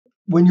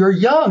when you're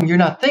young, you're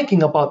not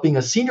thinking about being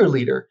a senior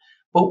leader.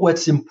 But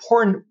what's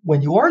important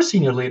when you are a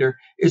senior leader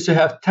is to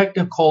have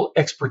technical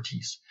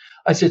expertise.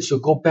 I said, so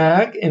go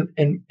back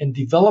and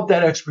develop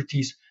that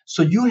expertise.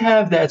 So you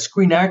have that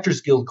Screen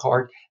Actors Guild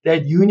card,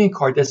 that union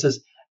card that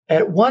says,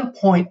 at one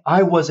point,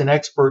 I was an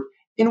expert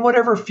in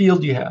whatever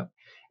field you have.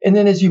 And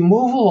then as you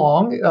move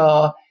along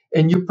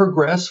and you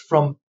progress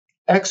from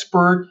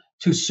expert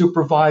to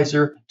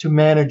supervisor to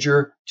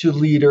manager to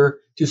leader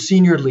to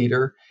senior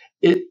leader,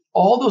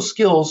 all those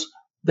skills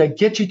that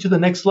get you to the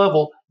next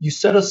level, you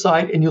set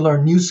aside and you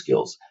learn new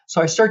skills.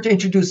 So I start to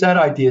introduce that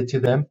idea to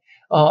them,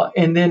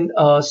 and then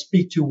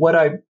speak to what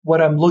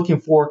I'm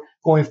looking for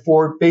going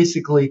forward.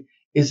 Basically,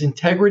 is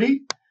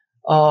integrity,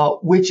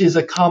 which is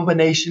a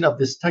combination of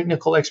this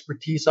technical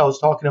expertise I was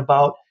talking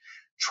about,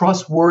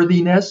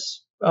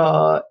 trustworthiness,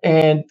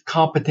 and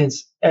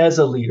competence as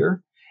a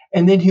leader,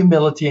 and then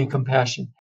humility and compassion.